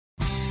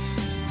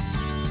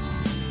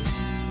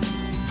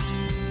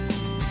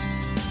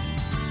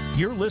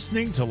You're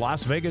listening to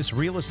Las Vegas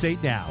Real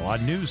Estate Now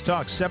on News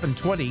Talk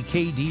 720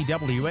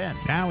 KDWN.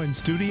 Now in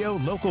studio,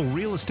 local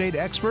real estate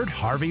expert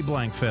Harvey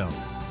Blankfeld.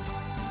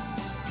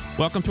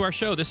 Welcome to our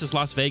show. This is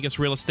Las Vegas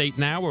Real Estate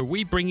Now, where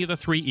we bring you the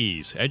 3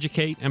 E's: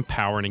 educate,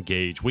 empower, and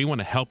engage. We want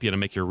to help you to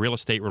make your real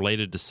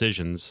estate-related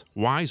decisions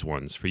wise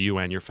ones for you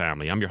and your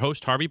family. I'm your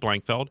host, Harvey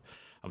Blankfeld,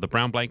 of the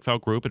Brown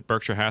Blankfeld Group at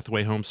Berkshire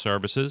Hathaway Home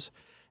Services,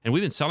 and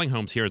we've been selling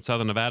homes here in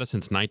Southern Nevada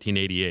since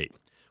 1988.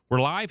 We're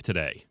live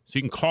today, so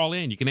you can call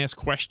in. You can ask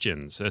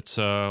questions. It's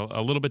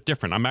a little bit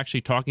different. I'm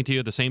actually talking to you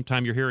at the same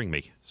time you're hearing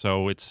me,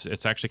 so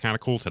it's actually kind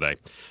of cool today.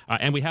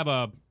 And we have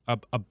a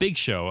big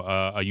show,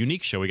 a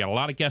unique show. We got a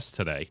lot of guests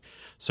today.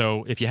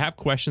 So if you have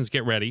questions,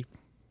 get ready.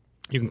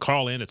 You can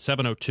call in at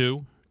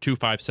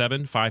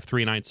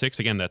 702-257-5396.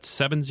 Again, that's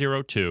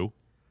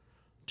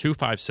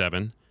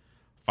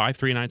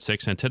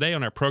 702-257-5396. And today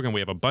on our program, we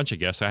have a bunch of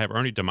guests. I have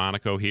Ernie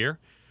DeMonico here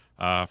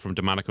from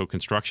DeMonico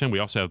Construction. We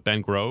also have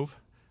Ben Grove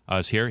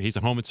is here. He's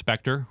a home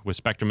inspector with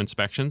Spectrum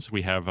Inspections.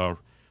 We have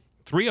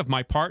 3 of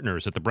my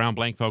partners at the Brown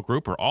Blankfeld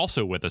Group are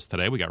also with us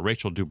today. We got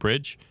Rachel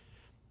Dubridge,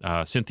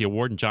 Cynthia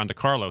Ward, and John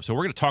DiCarlo. So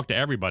we're going to talk to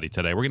everybody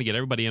today. We're going to get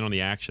everybody in on the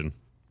action.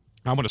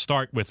 I'm going to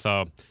start with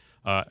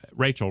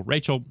Rachel.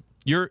 Rachel,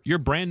 you're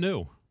brand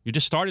new. You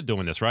just started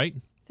doing this, right?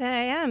 That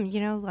I am. You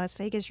know, Las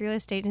Vegas real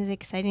estate is an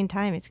exciting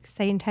time. It's an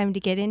exciting time to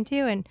get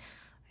into, and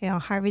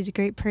Harvey's a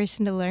great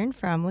person to learn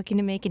from. Looking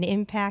to make an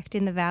impact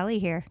in the valley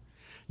here.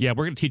 Yeah,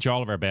 we're going to teach you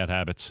all of our bad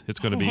habits. It's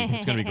going to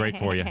be great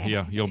for you.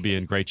 Yeah, you'll be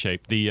in great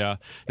shape.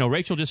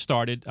 Rachel just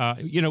started.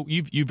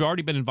 You've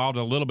already been involved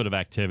in a little bit of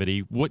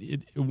activity.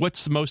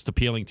 What's most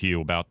appealing to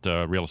you about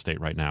real estate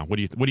right now? What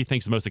do you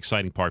think is the most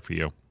exciting part for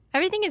you?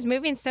 Everything is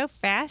moving so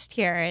fast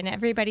here, and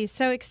everybody's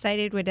so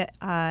excited with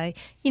the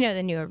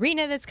new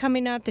arena that's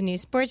coming up, the new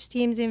sports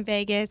teams in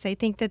Vegas. I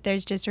think that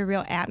there's just a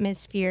real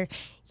atmosphere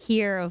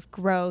here of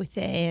growth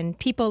and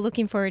people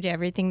looking forward to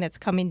everything that's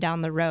coming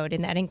down the road,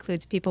 and that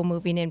includes people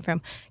moving in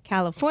from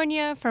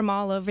California, from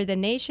all over the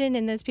nation,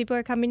 and those people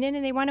are coming in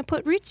and they want to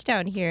put roots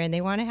down here, and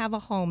they want to have a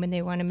home, and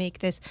they want to make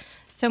this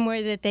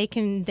somewhere that they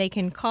can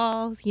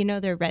call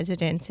their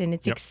residence, and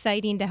it's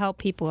exciting to help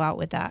people out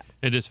with that.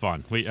 It is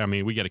fun. We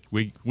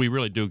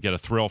really do get a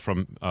thrill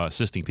from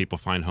assisting people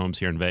find homes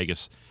here in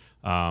Vegas.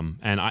 And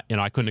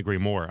I couldn't agree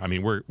more. I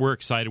mean, we're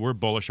excited. We're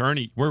bullish.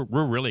 Ernie, we're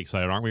really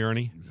excited, aren't we,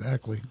 Ernie?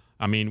 Exactly.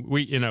 I mean,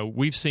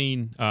 we've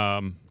seen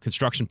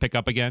construction pick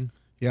up again.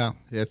 Yeah,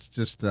 it's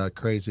just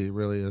crazy. It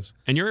really is.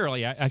 And you're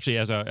really actually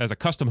as a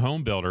custom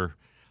home builder.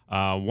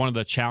 One of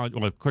the challenge.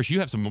 Well, of course, you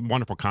have some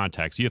wonderful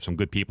contacts. You have some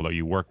good people that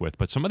you work with.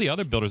 But some of the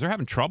other builders, they're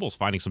having troubles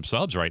finding some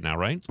subs right now,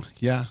 right?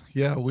 Yeah.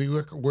 We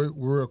work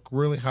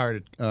really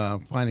hard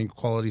at finding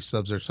quality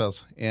subs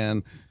ourselves.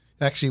 And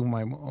actually,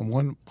 my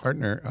one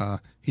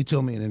partner, he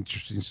told me an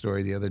interesting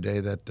story the other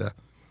day that the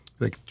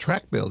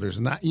track builders,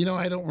 I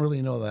don't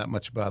really know that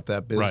much about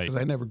that business because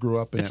I never grew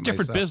up in it myself. It's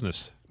different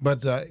business.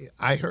 But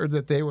I heard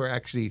that they were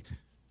actually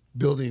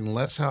building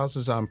less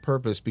houses on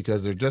purpose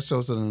because there just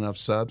wasn't enough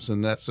subs,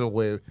 and that's a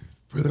way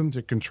for them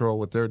to control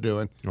what they're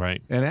doing.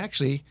 Right. And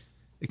actually,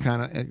 it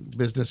kind of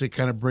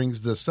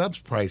brings the subs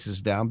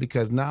prices down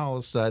because now all of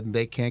a sudden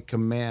they can't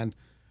command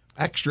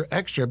extra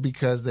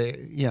because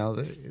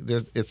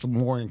it's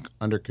more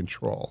under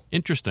control.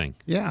 Interesting.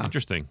 Yeah.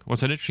 Interesting. Well,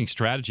 it's an interesting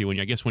strategy when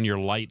you're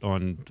light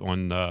on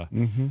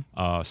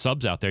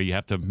subs out there. You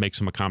have to make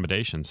some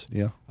accommodations.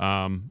 Yeah.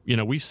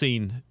 We've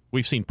seen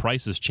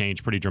prices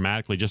change pretty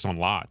dramatically just on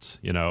lots.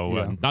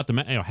 Not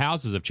the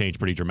houses have changed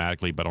pretty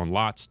dramatically, but on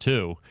lots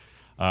too.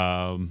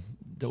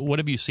 What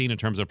have you seen in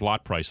terms of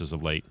lot prices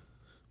of late?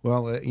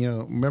 Well,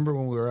 remember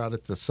when we were out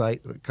at the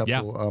site a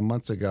couple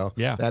months ago?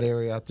 Yeah. That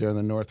area out there in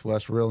the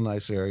northwest, real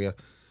nice area.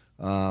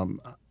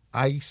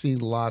 I see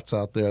lots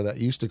out there that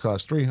used to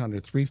cost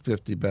 $300,000,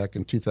 $350,000 back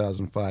in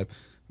 2005.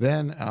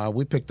 Then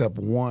we picked up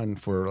one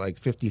for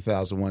like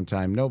 $50,000 one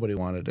time. Nobody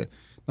wanted it.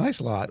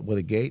 Nice lot with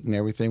a gate and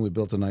everything. We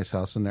built a nice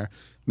house in there.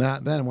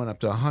 Then it went up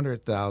to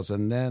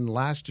 $100,000. Then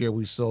last year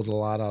we sold a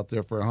lot out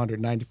there for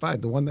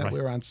 $195,000. The one that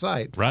we were on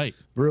site. Right.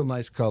 Real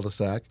nice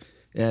cul-de-sac.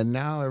 And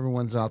now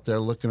everyone's out there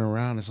looking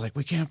around. It's like,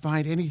 we can't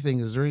find anything.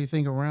 Is there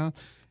anything around?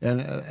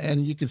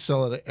 And you can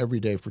sell it every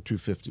day for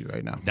 $250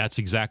 right now. That's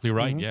exactly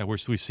right. Mm-hmm. Yeah,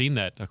 we've seen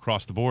that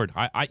across the board.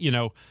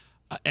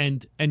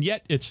 And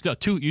yet it's still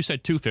you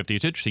said $250.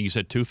 It's interesting you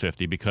said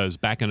 $250 because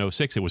back in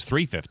 2006 it was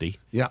 $350.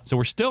 Yeah. So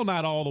we're still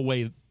not all the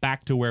way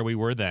back to where we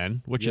were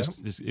then, which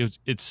is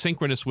it's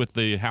synchronous with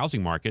the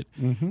housing market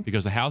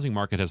because the housing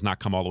market has not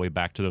come all the way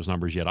back to those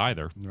numbers yet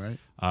either. Right.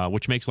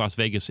 Which makes Las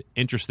Vegas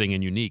interesting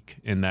and unique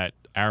in that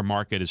our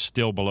market is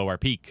still below our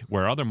peak,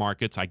 where other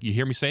markets, you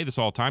hear me say this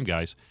all the time,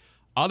 guys,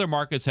 other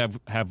markets have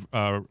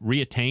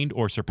reattained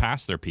or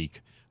surpassed their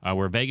peak.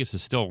 Where Vegas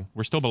is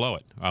we're still below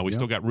it. We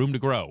still got room to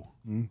grow.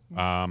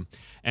 Mm-hmm.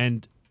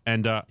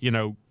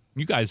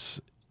 You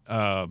guys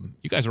are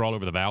all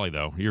over the valley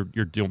though.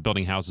 You're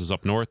building houses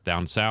up north,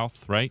 down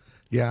south, right?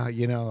 Yeah,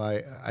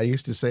 I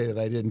used to say that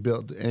I didn't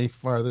build any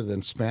farther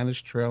than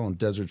Spanish Trail and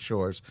Desert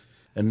Shores.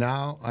 And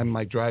now I'm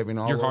like driving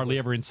all You're over. hardly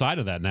ever inside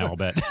of that now, I'll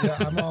bet. Yeah,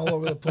 I'm all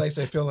over the place.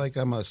 I feel like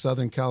I'm a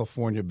Southern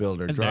California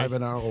builder,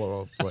 driving all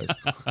over the place.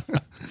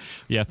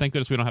 Yeah, thank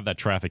goodness we don't have that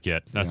traffic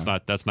yet. That's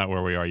not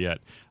where we are yet.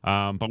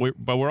 But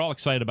we're all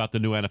excited about the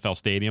new NFL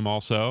stadium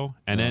also.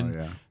 And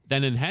then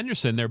in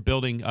Henderson, they're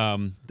building.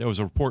 There was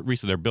a report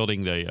recently. They're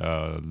building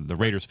the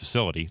Raiders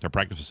facility, their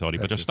practice facility.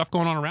 But there's stuff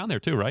going on around there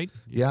too, right?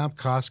 Yeah,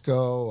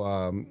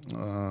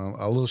 Costco,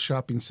 a little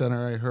shopping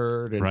center I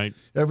heard, and right.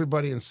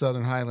 Everybody in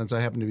Southern Highlands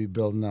I happen to be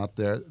building out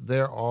there.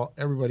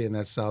 Everybody in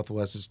that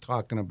Southwest is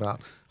talking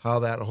about how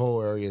that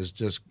whole area is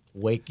just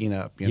waking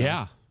up. You know?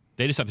 Yeah.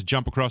 They just have to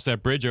jump across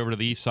that bridge over to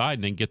the east side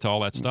and then get to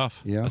all that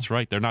stuff. Yeah. That's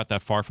right. They're not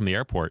that far from the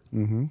airport.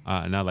 Mm-hmm.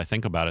 Now that I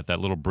think about it,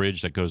 that little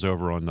bridge that goes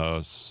over on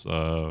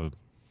the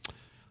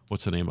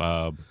what's the name?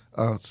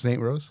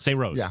 St. Rose? St.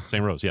 Rose. Yeah.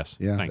 St. Rose, yes.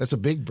 Yeah, Thanks. that's a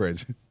big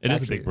bridge. It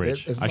is a big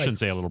bridge. I shouldn't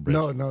say a little bridge.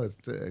 No, it's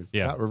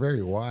not, we're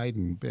very wide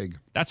and big.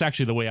 That's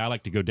actually the way I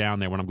like to go down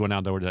there when I'm going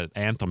down over to the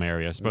Anthem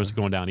area. As opposed to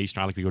going down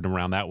Eastern, I like to go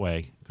around that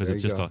way because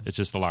it's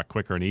just a lot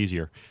quicker and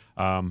easier.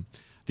 But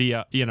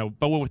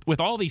with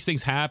all these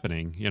things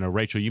happening,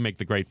 Rachel, you make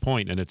the great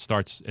point, and it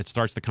starts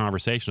the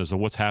conversation as to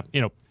what's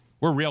happening.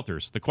 We're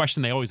realtors. The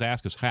question they always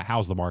ask is,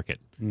 "How's the market?"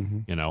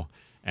 Mm-hmm.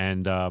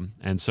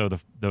 And so the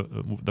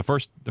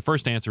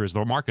first answer is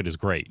the market is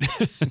great.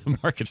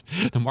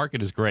 the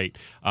market is great,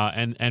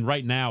 and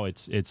right now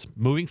it's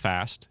moving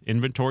fast.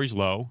 Inventory's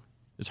low.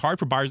 It's hard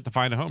for buyers to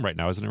find a home right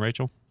now, isn't it,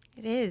 Rachel?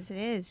 It is.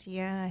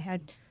 Yeah, I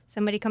had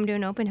somebody come to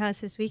an open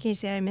house this week and he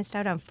said, I missed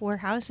out on 4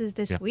 houses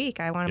this week.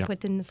 I want to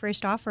put in the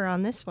first offer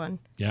on this one.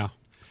 Yeah.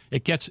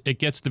 It gets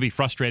to be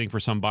frustrating for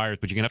some buyers,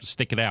 but you're going to have to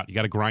stick it out. You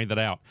got to grind it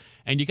out.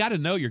 And you got to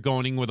know you're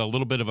going in with a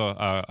little bit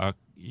of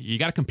you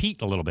got to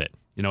compete a little bit,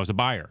 as a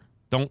buyer.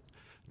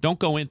 Don't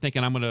go in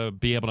thinking I'm going to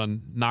be able to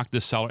knock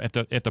this seller.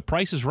 If the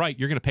price is right,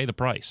 you're going to pay the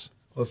price.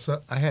 Well,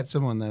 so I had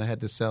someone that had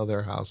to sell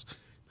their house.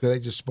 They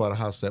just bought a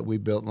house that we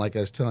built, and like I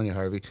was telling you,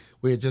 Harvey,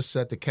 we had just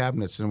set the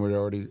cabinets, and we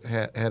already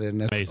had it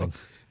in amazing,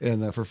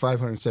 and for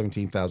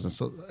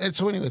 $517,000.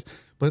 So anyways,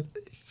 but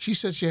she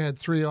said she had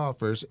 3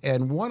 offers,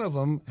 and one of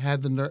them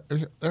had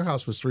their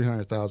house was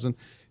 $300,000,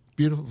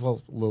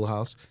 beautiful little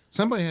house.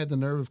 Somebody had the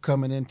nerve of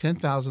coming in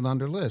 $10,000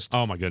 under list.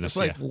 Oh my goodness! It's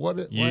like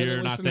why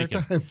you're not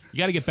thinking. You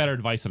got to get better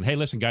advice on. Hey,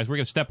 listen, guys, we're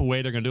going to step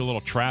away. They're going to do a little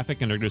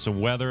traffic, and they're going to do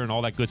some weather and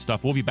all that good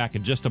stuff. We'll be back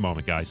in just a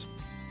moment, guys.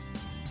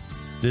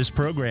 This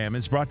program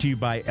is brought to you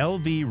by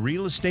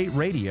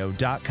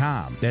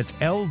LVRealEstateRadio.com. That's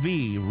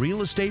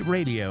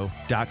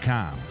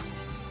LVRealEstateRadio.com.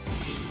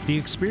 The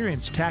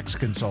experienced tax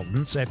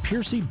consultants at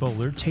Piercy,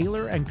 Bowler,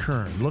 Taylor, and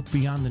Kern look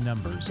beyond the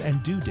numbers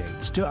and due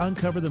dates to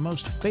uncover the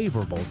most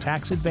favorable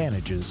tax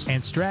advantages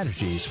and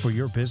strategies for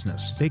your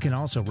business. They can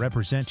also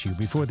represent you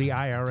before the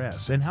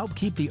IRS and help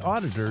keep the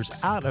auditors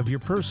out of your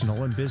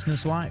personal and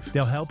business life.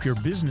 They'll help your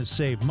business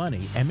save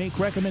money and make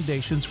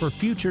recommendations for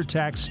future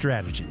tax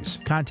strategies.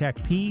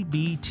 Contact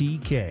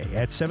PBTK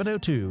at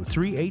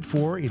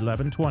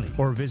 702-384-1120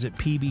 or visit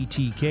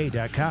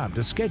pbtk.com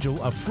to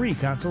schedule a free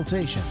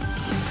consultation.